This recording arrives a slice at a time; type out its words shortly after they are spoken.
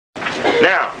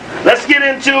Now, let's get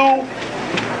into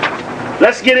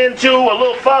a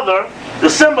little further the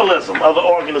symbolism of the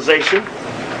organization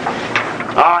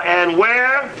and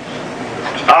where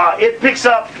it picks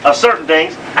up certain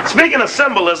things. Speaking of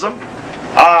symbolism,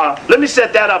 let me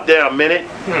set that up there a minute,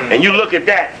 and you look at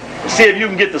that and see if you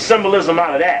can get the symbolism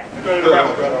out of that.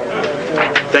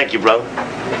 Thank you, brother.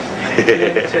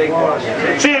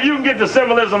 See if you can get the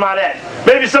symbolism out of that.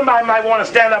 Maybe somebody might want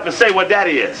to stand up and say what that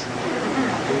is.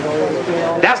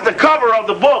 That's the cover of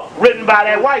the book written by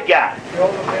that white guy.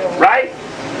 Right?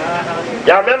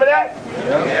 Y'all remember that?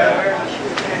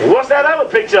 Yeah. What's that other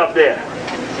picture up there?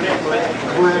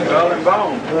 Skull and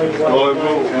bone.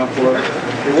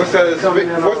 What's that at the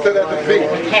feet?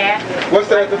 What's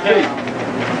that at the feet?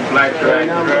 Black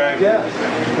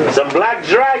dragon. Some black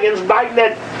dragons biting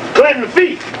at Clinton's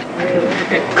feet.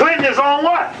 Clinton is on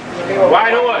what?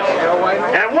 White horse.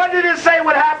 And what did it say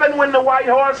would happen when the white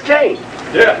horse came?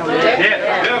 Yeah.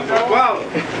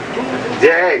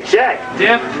 Yeah, check.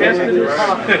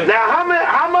 Now,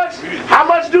 how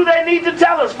much do they need to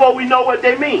tell us before we know what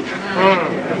they mean?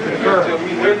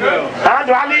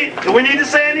 Do we need to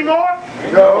say any more?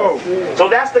 No. So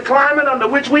that's the climate under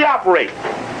which we operate.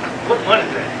 What is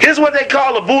that? Here's what they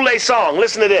call a Boule song.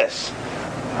 Listen to this.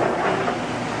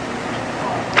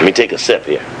 Let me take a sip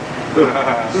here.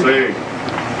 Sing.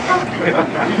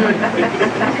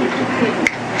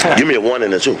 Give me a 1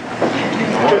 and a 2. 1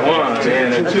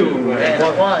 and a 2.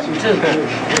 1, 2.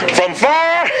 From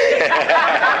far.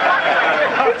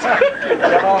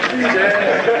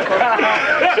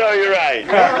 So you're right.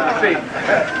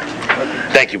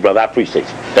 Thank you, brother. I appreciate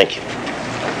you. Thank you.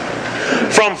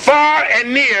 From far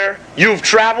and near, you've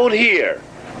traveled here,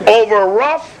 over a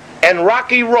rough and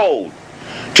rocky road,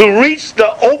 to reach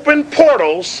the open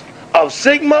portals of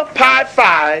Sigma Pi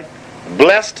Phi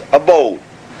blessed abode.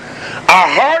 Our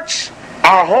hearts,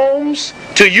 our homes,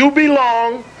 to you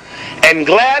belong, and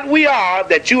glad we are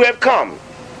that you have come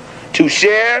to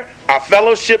share our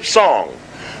fellowship song,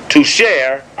 to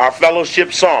share our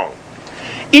fellowship song.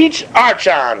 Each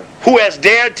archon who has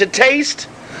dared to taste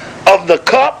of the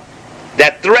cup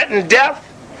that threatened death,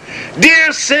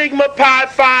 dear Sigma Pi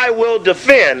Phi will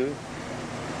defend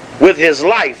with his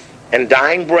life and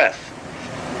dying breath.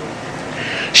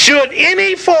 Should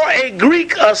any for a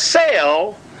Greek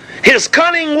assail, his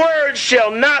cunning words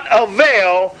shall not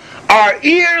avail. Our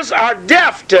ears are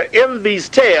deaf to envy's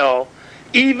tale,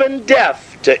 even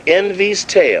deaf to envy's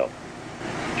tale.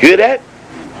 Hear that?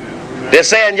 They're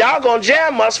saying y'all gonna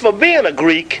jam us for being a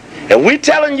Greek, and we're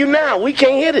telling you now we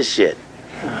can't hear this shit.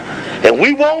 And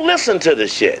we won't listen to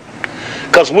this shit,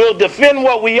 because we'll defend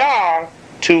what we are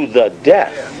to the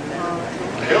death.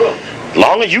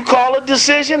 Long as you call a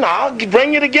decision, I'll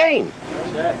bring you the game.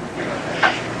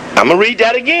 I'm going to read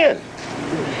that again,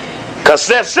 because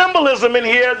there's symbolism in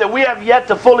here that we have yet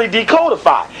to fully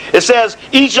decodify. It says,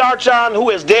 each archon who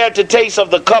has dared to taste of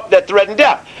the cup that threatened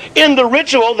death. In the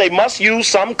ritual, they must use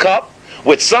some cup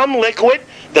with some liquid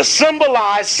to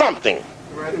symbolize something.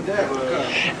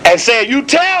 And say, you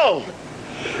tell,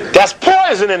 that's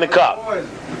poison in the cup.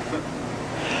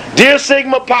 Dear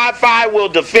Sigma Pi Phi will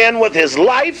defend with his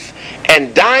life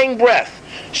and dying breath.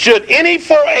 Should any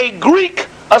for a Greek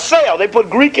assail, they put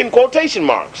Greek in quotation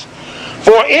marks.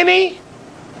 Should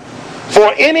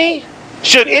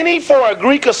any for a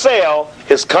Greek assail,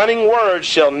 his cunning words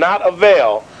shall not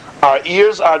avail. Our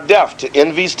ears are deaf to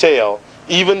envy's tale,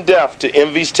 even deaf to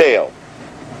envy's tale.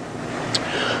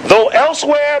 Though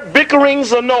elsewhere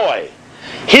bickerings annoy,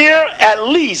 here at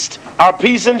least are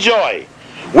peace and joy.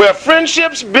 Where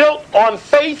friendships built on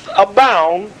faith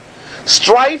abound,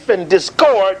 strife and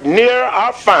discord near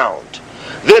are found.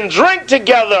 Then drink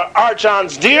together,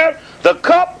 archons dear, the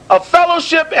cup of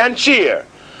fellowship and cheer.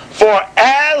 For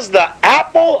as the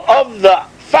apple of the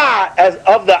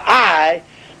eye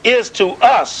is to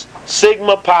us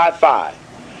Sigma Pi Phi.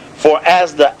 For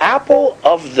as the apple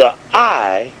of the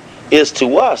eye is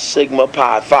to us Sigma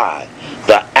Pi Phi.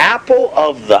 The apple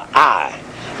of the eye.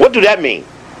 What do that mean?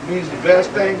 It means the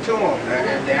best thing to him.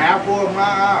 The apple of my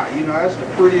eye. You know, that's the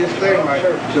prettiest thing. Like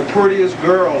the prettiest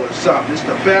girl or something. It's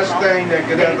the best thing that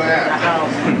could ever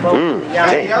happen.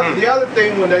 The other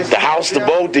thing when they say the house, the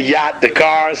boat, the yacht, the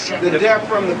cars. The death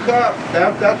from the cup,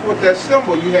 that's what that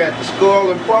symbol. You had the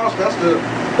skull and cross. That's the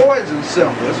poison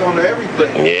symbol. It's on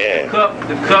everything. Yeah.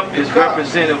 The cup is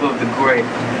representative of the grave.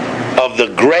 Of the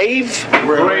grave?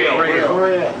 Grail.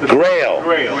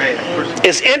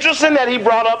 It's interesting that he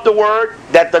brought up the word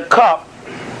that the cup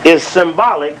is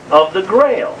symbolic of the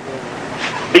grail.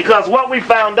 Because what we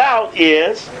found out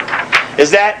is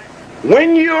that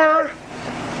when you're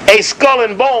a skull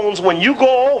and bones, when you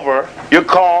go over, you're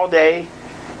called a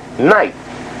night.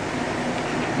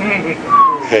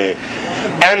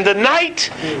 And the night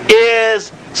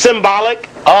is symbolic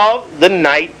of the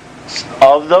night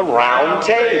of the round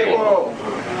table.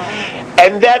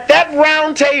 And that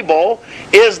round table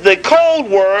is the code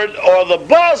word or the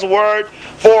buzzword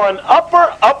for an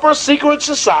upper secret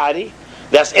society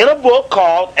that's in a book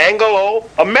called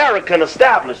Anglo-American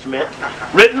Establishment,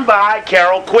 written by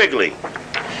Carroll Quigley.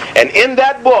 And in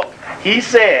that book, he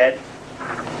said,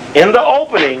 in the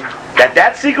opening,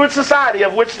 that secret society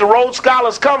of which the Rhodes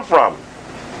Scholars come from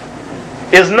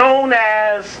is known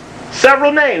as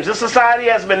several names. This society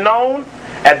has been known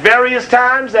at various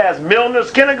times as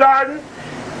Milner's Kindergarten,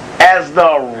 as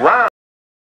the Round